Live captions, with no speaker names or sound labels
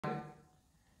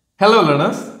Hello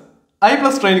learners,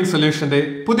 iPlus Training Solution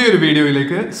പുതിയൊരു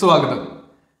വീഡിയോയിലേക്ക് സ്വാഗതം.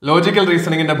 Logical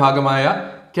Reasoning ന്റെ ഭാഗമായ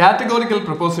Categorical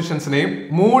Propositionsനെയും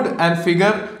Mood and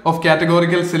Figure of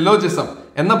Categorical Syllogism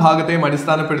എന്ന ഭാഗത്തെയും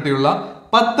അടിസ്ഥാനപ്പെടുത്തിയുള്ള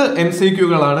 10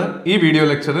 MCQകളാണ് ഈ വീഡിയോ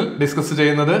ലെക്ചറിൽ ഡിസ്കസ്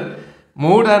ചെയ്യുന്നത്.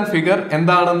 Mood and Figure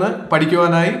എന്താണെന്ന്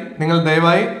പഠിക്കുവാനായി നിങ്ങൾ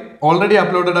ദയവായി ഓൾറെഡി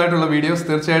അപ്ലോഡഡ് ആയിട്ടുള്ള വീഡിയോസ്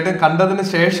തീർച്ചയായിട്ടും കണ്ടതിന്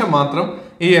ശേഷം മാത്രം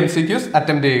ഈ MCQs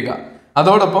അറ്റംപ്റ്റ് ചെയ്യുക.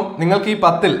 അതോടൊപ്പം നിങ്ങൾക്ക് ഈ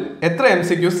 10ൽ എത്ര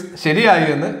MCQs ശരിയായി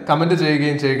എന്ന് കമന്റ്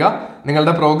ചെയ്യുകയും ചെയ്യുക.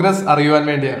 നിങ്ങളുടെ പ്രോഗ്രസ് അറിയുവാൻ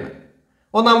വേണ്ടിയാണ്.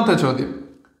 ഒന്നാമത്തെ ചോദ്യം.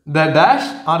 The dash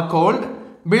are called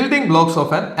building blocks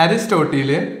of an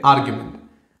Aristotelian argument.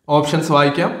 Options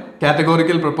വായിക്കാം.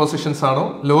 Categorical propositions ആണോ,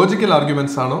 logical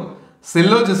arguments ആണോ,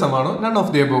 syllogism ആണോ, none of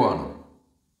the above ആണോ?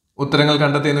 ഉത്തരങ്ങൾ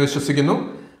കണ്ടെത്തിയെന്ന് വിശ്വസിക്കുന്നു.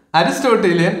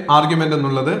 അരിസ്റ്റോട്ടീലിയൻ ആർഗ്യുമെന്റ്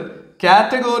എന്നുള്ളത്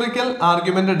കാറ്റഗോറിക്കൽ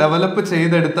ആർഗ്യുമെന്റ് ഡെവലപ്പ്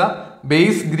ചെയ്തെടുത്ത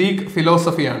ബേസ് ഗ്രീക്ക്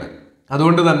ഫിലോസഫിയാണ്.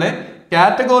 അതുകൊണ്ട് തന്നെ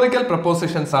കാറ്റഗോറിക്കൽ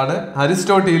പ്രപ്പോസിഷൻസ് ആണ്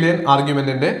അരിസ്റ്റോട്ടീലിയൻ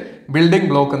ആർഗ്യുമെന്റിന്റെ ബിൽഡിംഗ്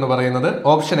ബ്ലോക്ക് എന്ന് പറയുന്നത്.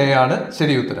 ഓപ്ഷൻ എ ആണ്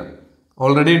ശരി ഉത്തരം.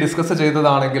 ഓൾറെഡി ഡിസ്കസ്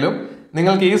ചെയ്തതാണെങ്കിലും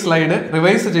നിങ്ങൾക്ക് ഈ സ്ലൈഡ്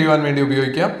റിവൈസ് ചെയ്യുവാൻ വേണ്ടി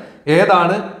ഉപയോഗിക്കാം.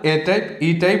 ഏതാണ് A type, E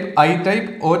type, I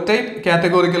type, O type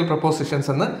categorical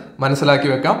prepositions എന്ന് മനസ്സിലാക്കി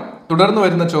വെക്കാം. തുടർന്ന്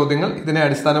വരുന്ന ചോദ്യങ്ങൾ ഇതിനെ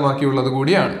അടിസ്ഥാനമാക്കിയുള്ളത്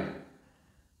കൂടിയാണ്.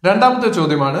 രണ്ടാമത്തെ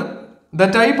ചോദ്യമാണ്. The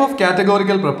type of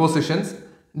categorical propositions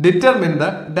determine the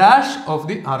dash of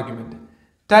the argument.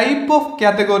 Type of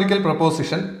categorical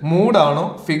proposition mood ആണോ,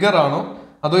 ഫിഗർ ആണോ,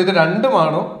 അതോ ഇത്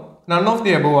രണ്ടുമാണോ, none of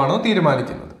the above ആണോ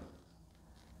തീരുമാനിക്കുന്നത്?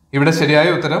 ഇവിടെ ശരിയായ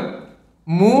ഉത്തരം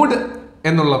മൂഡ്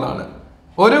എന്നുള്ളതാണ്.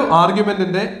 ഒരു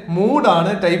ആർഗ്യുമെന്റിന്റെ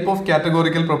മൂഡാണ് ടൈപ്പ് ഓഫ്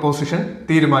കാറ്റഗോറിക്കൽ പ്രപ്പോസിഷൻ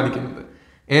തീരുമാനിക്കുന്നത്.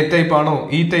 എ ടൈപ്പ് ആണോ,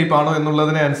 ഇ ടൈപ്പ് ആണോ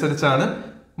എന്നുള്ളതിനെ അനുസരിച്ചാണ്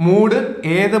മൂഡ്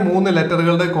ഏത് 3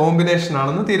 ലെറ്ററുകളുടെ കോമ്പിനേഷൻ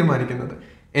ആണെന്ന് തീരുമാനിക്കുന്നത്.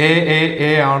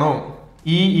 എ ആണോ,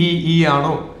 ഇ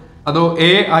ആണോ, അതോ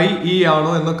ഐ ആണോ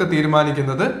എന്നൊക്കെ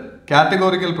തീരുമാനിക്കുന്നത്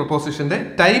കാറ്റഗോറിക്കൽ പ്രപ്പോസിഷന്റെ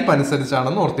ടൈപ്പ്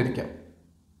അനുസരിച്ചാണെന്ന് ഓർത്തിരിക്കാം.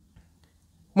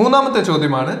 മൂന്നാമത്തെ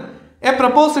ചോദ്യമാണ്. A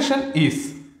preposition is.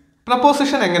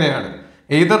 പ്രപ്പോസിഷൻ എങ്ങനെയാണ്?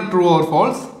 Either true or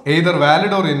false, either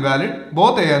valid or invalid,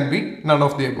 both A and B, none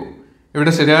of the above.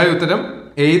 ഇവിടെ ശരിയായ ഉത്തരം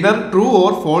എയ്തർ ട്രൂ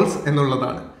ഓർ ഫോൾസ്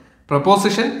എന്നുള്ളതാണ്.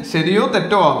 പ്രപ്പോസിഷൻ ശരിയോ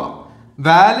തെറ്റോ ആവാം.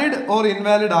 വാലിഡ് ഓർ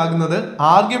ഇൻവാലിഡ് ആകുന്നത്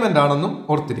ആർഗ്യുമെന്റ് ആണെന്നും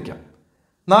ഓർത്തിരിക്കാം.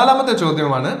 നാലാമത്തെ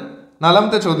ചോദ്യമാണ്.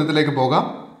 നാലാമത്തെ ചോദ്യത്തിലേക്ക് പോകാം.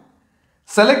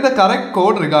 Select the correct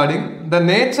code regarding the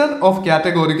nature of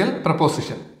categorical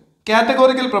preposition.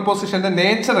 Categorical പ്രപ്പോസിഷന്റെ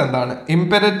nature എന്താണ്?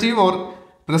 ഇംപെരറ്റീവ് ഓർ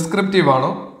പ്രിസ്ക്രിപ്റ്റീവ് ആണോ,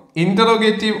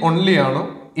 ഇന്ററോഗേറ്റീവ് ഓൺലി ആണോ,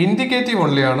 ഇൻഡിക്കേറ്റീവ്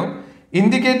ഓൺലി ആണോ,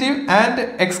 ഇൻഡിക്കേറ്റീവ് ആൻഡ്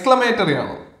എക്സ്ക്ലമേറ്ററി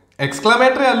ആണോ?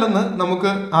 എക്സ്ക്ലമേറ്ററി അല്ലെന്ന് നമുക്ക്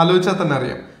ആലോചിച്ചാൽ തന്നെ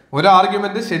അറിയാം. ഒരു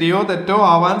ആർഗ്യുമെന്റ് ശരിയോ തെറ്റോ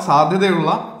ആവാൻ സാധ്യതയുള്ള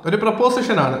ഒരു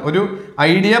പ്രപ്പോസിഷൻ ആണ്. ഒരു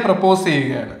ഐഡിയ പ്രപ്പോസ്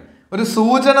ചെയ്യുകയാണ്, ഒരു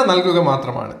സൂചന നൽകുക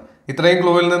മാത്രമാണ്. ഇത്രയും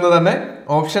ക്ലൂവിൽ നിന്ന് തന്നെ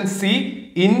ഓപ്ഷൻ സി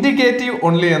ഇൻഡിക്കേറ്റീവ്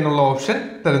ഓൺലി എന്നുള്ള ഓപ്ഷൻ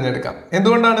തിരഞ്ഞെടുക്കാം.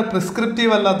 എന്തുകൊണ്ടാണ്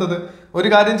പ്രിസ്ക്രിപ്റ്റീവ് അല്ലാത്തത്? ഒരു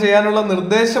കാര്യം ചെയ്യാനുള്ള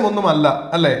നിർദ്ദേശമൊന്നുമല്ല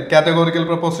അല്ലെ കാറ്റഗോറിക്കൽ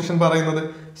പ്രപ്പോസിഷൻ പറയുന്നത്.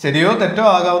 ശരിയോ തെറ്റോ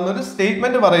ആകാവുന്ന ഒരു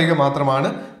സ്റ്റേറ്റ്മെന്റ് പറയുക മാത്രമാണ്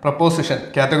പ്രപ്പോസിഷൻ.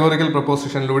 കാറ്റഗോറിക്കൽ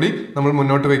പ്രപ്പോസിഷനിലൂടെ നമ്മൾ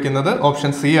മുന്നോട്ട് വയ്ക്കുന്നത്.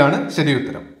 ഓപ്ഷൻ സി ആണ് ശരി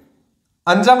ഉത്തരം.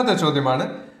 അഞ്ചാമത്തെ ചോദ്യമാണ്.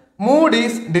 Mood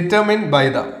is determined by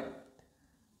the.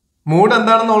 Mood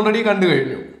എന്താണെന്ന് ഓൾറെഡി കണ്ടു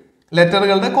കഴിഞ്ഞു.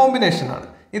 ലെറ്ററുകളുടെ കോമ്പിനേഷൻ ആണ്.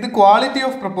 ഇത് ക്വാളിറ്റി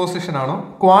ഓഫ് പ്രപ്പോസിഷൻ ആണോ,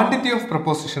 ക്വാണ്ടിറ്റി ഓഫ്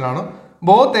പ്രപ്പോസിഷൻ ആണോ,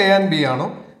 ബോത്ത് എ ആൻഡ് ബി ആണോ,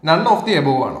 നൺ ഓഫ് ദി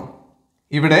എബോവ് ആണോ?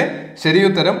 ഇവിടെ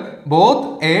ശരിയുത്തരം ബോത്ത്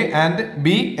എ ആൻഡ്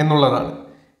ബി എന്നുള്ളതാണ്.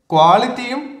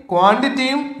 ക്വാളിറ്റിയും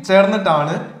ക്വാണ്ടിറ്റിയും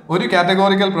ചേർന്നിട്ടാണ് ഒരു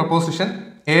കാറ്റഗോറിക്കൽ പ്രപ്പോസിഷൻ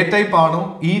എ ടൈപ്പ് ആണോ,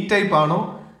 ഇ ടൈപ്പ് ആണോ,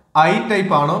 ഐ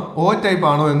ടൈപ്പ് ആണോ, ഒ ടൈപ്പ്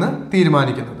ആണോ എന്ന്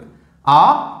തീരുമാനിക്കുന്നത്. ആ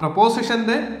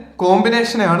പ്രപ്പോസിഷന്റെ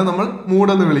കോമ്പിനേഷനെയാണ് നമ്മൾ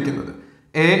മൂഡ് എന്ന് വിളിക്കുന്നത്.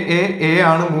 എ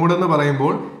ആണ് മൂഡ് എന്ന്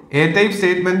പറയുമ്പോൾ A type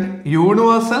statement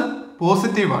universal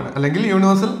positive ആണ്, അല്ലെങ്കിൽ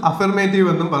യൂണിവേഴ്സൽ അഫർമേറ്റീവ്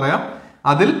എന്നും പറയാം.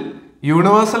 അതിൽ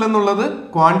യൂണിവേഴ്സൽ എന്നുള്ളത്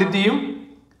ക്വാണ്ടിറ്റിയും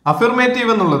അഫർമേറ്റീവ്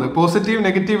എന്നുള്ളത് പോസിറ്റീവ്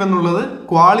നെഗറ്റീവ് എന്നുള്ളത്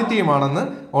ക്വാളിറ്റിയുമാണെന്ന്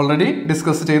ഓൾറെഡി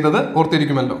ഡിസ്കസ് ചെയ്തത്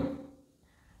ഓർത്തിരിക്കുമല്ലോ.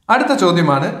 അടുത്ത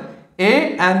ചോദ്യമാണ്. A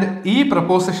and E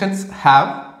prepositions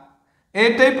have. A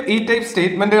type, E type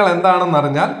സ്റ്റേറ്റ്മെന്റുകൾ എന്താണെന്ന്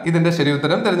അറിഞ്ഞാൽ ഇതിന്റെ ശരി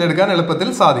ഉത്തരം തിരഞ്ഞെടുക്കാൻ എളുപ്പത്തിൽ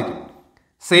സാധിക്കും.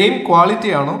 സെയിം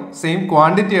ക്വാളിറ്റി ആണോ, സെയിം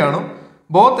ക്വാണ്ടിറ്റി ആണോ,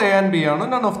 ബോത്ത് എ ആൻഡ് ബി ആണോ,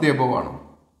 നൺ ഓഫ് ദി എബോവ് ആണോ?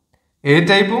 എ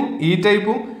ടൈപ്പും ഇ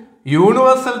ടൈപ്പും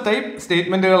യൂണിവേഴ്സൽ ടൈപ്പ്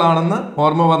സ്റ്റേറ്റ്മെന്റുകളാണെന്ന്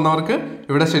ഓർമ്മ വന്നവർക്ക്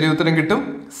ഇവിടെ ശരി ഉത്തരം കിട്ടും.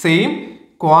 സെയിം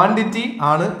ക്വാണ്ടിറ്റി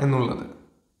ആണ് എന്നുള്ളത്.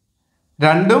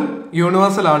 രണ്ടും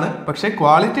യൂണിവേഴ്സൽ ആണ്, പക്ഷെ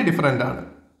ക്വാളിറ്റി ഡിഫറെന്റ് ആണ്.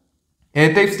 എ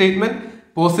ടൈപ്പ് സ്റ്റേറ്റ്മെന്റ്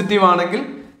പോസിറ്റീവ് ആണെങ്കിൽ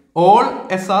all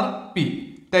S R P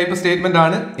type statement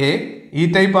ആണ് എ. ഇ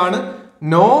ടൈപ്പ് ആണ്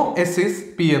നോ എസ് ഇസ്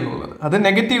പി എന്നുള്ളത്. അത്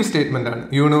നെഗറ്റീവ് സ്റ്റേറ്റ്മെന്റ് ആണ്,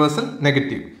 യൂണിവേഴ്സൽ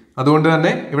നെഗറ്റീവ്. അതുകൊണ്ട്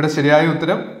തന്നെ ഇവിടെ ശരിയായ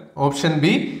ഉത്തരം ഓപ്ഷൻ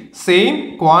ബി സെയിം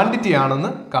ക്വാണ്ടിറ്റി ആണെന്ന്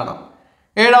കാണാം.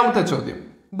 ഏഴാമത്തെ ചോദ്യം.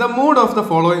 The mood off the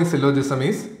following syllogism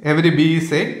is every B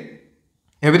is A,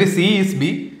 every C is B,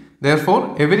 therefore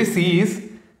every C is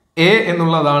A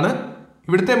എന്നുള്ളതാണ്.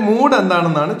 ഇവിടുത്തെ മൂഡ്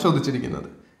എന്താണെന്നാണ് ചോദിച്ചിരിക്കുന്നത്.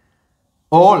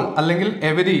 ഓൾ അല്ലെങ്കിൽ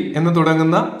എവരി എന്ന്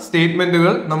തുടങ്ങുന്ന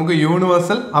സ്റ്റേറ്റ്മെന്റുകൾ നമുക്ക്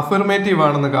യൂണിവേഴ്സൽ അഫിർമേറ്റീവ്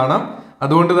ആണെന്ന് കാണാം.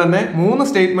 അതുകൊണ്ട് തന്നെ 3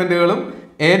 സ്റ്റേറ്റ്മെന്റുകളും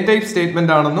എ ടൈപ്പ്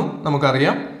സ്റ്റേറ്റ്മെന്റ് ആണെന്നും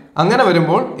നമുക്കറിയാം. അങ്ങനെ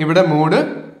വരുമ്പോൾ ഇവിടെ മൂഡ്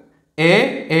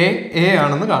എ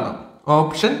ആണെന്ന് കാണാം.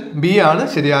 ഓപ്ഷൻ ബി ആണ്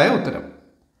ശരിയായ ഉത്തരം.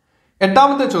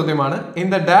 8ാമത്തെ ചോദ്യമാണ്, in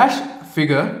the dash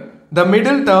figure the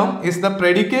middle term is the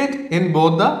predicate in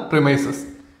both the premises.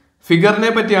 ഫിഗറിനെ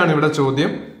പറ്റിയാണ് ഇവിടെ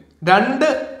ചോദ്യം. 2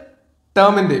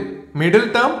 ടേമിന്റെയും മിഡിൽ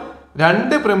ടേം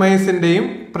 2 പ്രിമൈസിന്റെയും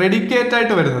പ്രെഡിക്കേറ്റ്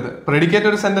ആയിട്ട് വരുന്നത്. പ്രെഡിക്കേറ്റ്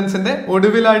ഒരു സെന്റൻസിന്റെ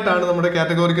ഒടുവിലായിട്ടാണ് നമ്മുടെ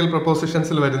കാറ്റഗോറിക്കൽ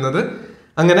പ്രൊപ്പോസിഷൻസിൽ വരുന്നത്.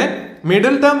 അങ്ങനെ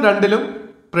മിഡിൽ ടേം 2ലും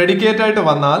പ്രെഡിക്കേറ്റ് ആയിട്ട്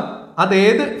വന്നാൽ അത്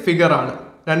ഏത് ഫിഗർ ആണ്?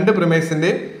 2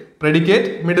 പ്രിമൈസിന്റെ പ്രെഡിക്കേറ്റ്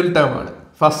മിഡിൽ ടേം ആണ്.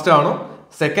 ഫസ്റ്റ് ആണോ,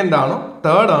 സെക്കൻഡ് ആണോ,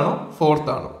 തേർഡ് ആണോ,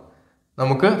 ഫോർത്ത് ആണോ?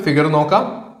 നമുക്ക് ഫിഗർ നോക്കാം.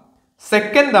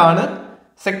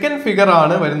 സെക്കൻഡ് ഫിഗർ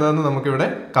ആണ് വരുന്നതെന്ന് നമുക്കിവിടെ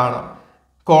കാണാം.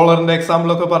 കോളറിന്റെ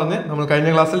എക്സാമ്പിളൊക്കെ പറഞ്ഞ് നമ്മൾ കഴിഞ്ഞ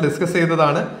ക്ലാസ്സിൽ ഡിസ്കസ്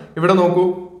ചെയ്തതാണ്. ഇവിടെ നോക്കൂ,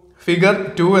 ഫിഗർ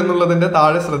 2 എന്നുള്ളതിന്റെ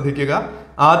താഴെ ശ്രദ്ധിക്കുക.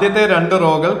 ആദ്യത്തെ 2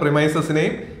 റോകൾ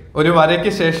പ്രിമൈസസിനെയും ഒരു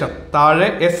വരയ്ക്ക് ശേഷം താഴെ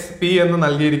SP എന്ന്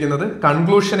നൽകിയിരിക്കുന്നത്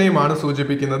കൺക്ലൂഷനെയുമാണ്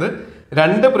സൂചിപ്പിക്കുന്നത്.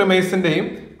 2 പ്രിമൈസിന്റെയും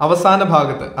അവസാന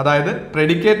ഭാഗത്ത്, അതായത്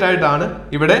പ്രെഡിക്കേറ്റ് ആയിട്ടാണ്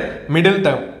ഇവിടെ മിഡിൽ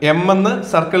ടേം M എന്ന്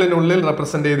സർക്കിളിനുള്ളിൽ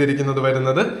റെപ്രസെന്റ് ചെയ്തിരിക്കുന്നത്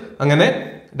വരുന്നത്. അങ്ങനെ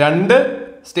 2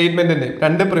 സ്റ്റേറ്റ്മെന്റിന്റെയും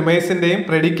 2 പ്രിമൈസിന്റെയും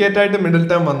പ്രെഡിക്കേറ്റ് ആയിട്ട് മിഡിൽ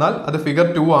ടേം വന്നാൽ അത് ഫിഗർ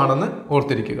 2 ആണെന്ന്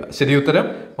ഓർത്തിരിക്കുക. ശരി ഉത്തരം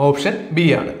ഓപ്ഷൻ ബി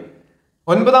ആണ്.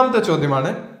 9ാമത്തെ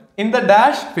ചോദ്യമാണ്, in the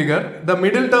dash figure the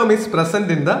middle term is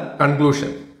present in the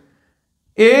conclusion.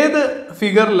 ഏത്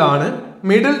ഫിഗറിലാണ്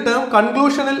മിഡിൽ ടേം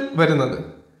കൺക്ലൂഷനിൽ വരുന്നത്?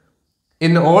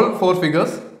 In all 4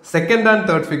 figures, second and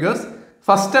third figures,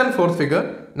 first and fourth figure,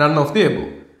 none of the above.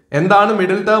 എന്താണ്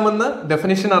middle term എന്ന്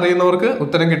definition അറിയുന്നവർക്ക്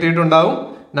ഉത്തരം കിട്ടിയിട്ടുണ്ടാവും.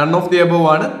 None of the above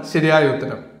ആണ് ശരിയായ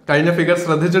ഉത്തരം. കഴിഞ്ഞ ഫിഗർ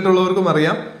ശ്രദ്ധിച്ചിട്ടുള്ളവർക്കും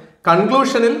അറിയാം,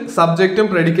 കൺക്ലൂഷനിൽ സബ്ജക്റ്റും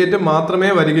പ്രെഡിക്കേറ്റും മാത്രമേ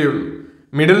വരികയുള്ളൂ.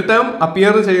 മിഡിൽ ടേം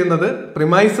അപ്പിയർ ചെയ്യുന്നത്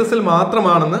പ്രിമൈസസിൽ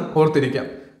മാത്രമാണെന്ന് ഓർത്തിരിക്കാം.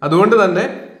 അതുകൊണ്ട് തന്നെ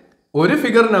ഒരു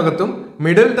ഫിഗറിനകത്തും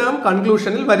മിഡിൽ ടേം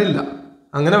കൺക്ലൂഷനിൽ വരില്ല.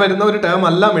 അങ്ങനെ വരുന്ന ഒരു ടേം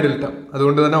അല്ല മിഡിൽ ടേം.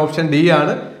 അതുകൊണ്ട് തന്നെ ഓപ്ഷൻ ഡി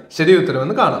ആണ് ശരി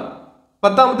ഉത്തരമെന്ന് കാണാം.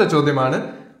 10ാമത്തെ ചോദ്യമാണ്,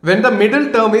 when the middle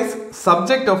term is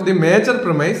subject of the major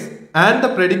premise and the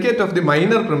predicate of the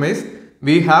minor premise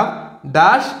we have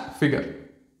dash figure.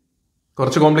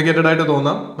 കുറച്ച് കോംപ്ലിക്കേറ്റഡ് ആയിട്ട്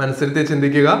തോന്നാം, മനസ്സിരുത്തി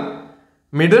ചിന്തിക്കുക.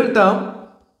 മിഡിൽ ടേം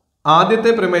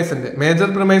ആദ്യത്തെ പ്രിമൈസിന്റെ മേജർ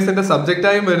പ്രിമൈസിന്റെ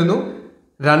സബ്ജക്റ്റായും വരുന്നു,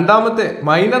 രണ്ടാമത്തെ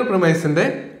മൈനർ പ്രിമൈസിന്റെ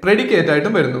പ്രെഡിക്കേറ്റ്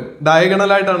ആയിട്ടും വരുന്നു.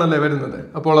 ഡയഗണൽ ആയിട്ടാണല്ലേ വരുന്നത്.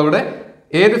 അപ്പോൾ അവിടെ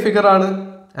ഏത് ഫിഗർ ആണ്?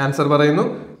 ആൻസർ പറയുന്നു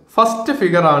ഫസ്റ്റ്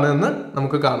ഫിഗർ ആണ് എന്ന്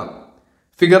നമുക്ക് കാണാം.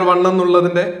 ഫിഗർ 1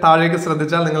 എന്നുള്ളതിന്റെ താഴേക്ക്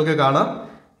ശ്രദ്ധിച്ചാൽ നിങ്ങൾക്ക് കാണാം,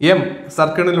 M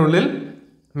സർക്കിളിനുള്ളിൽ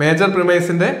മേജർ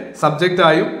പ്രിമൈസിന്റെ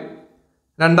സബ്ജക്റ്റായും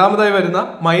രണ്ടാമതായി വരുന്ന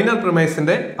മൈനർ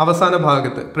പ്രിമൈസിന്റെ അവസാന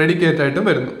ഭാഗത്ത് പ്രെഡിക്കേറ്റ് ആയിട്ടും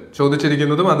വരുന്നു.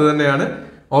 ചോദിച്ചിരിക്കുന്നതും അത് തന്നെയാണ്.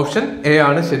 ഓപ്ഷൻ എ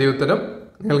ആണ് ശരി ഉത്തരം.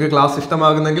 നിങ്ങൾക്ക് ക്ലാസ്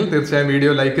ഇഷ്ടമാകുന്നെങ്കിൽ തീർച്ചയായും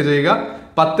വീഡിയോ ലൈക്ക് ചെയ്യുക.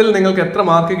 10ൽ നിങ്ങൾക്ക് എത്ര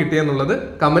മാർക്ക് കിട്ടിയെന്നുള്ളത്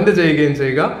കമന്റ് ചെയ്യുകയും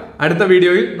ചെയ്യുക. അടുത്ത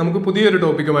വീഡിയോയിൽ നമുക്ക് പുതിയൊരു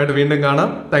ടോപ്പിക്കുമായിട്ട് വീണ്ടും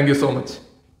കാണാം. Thank you so much.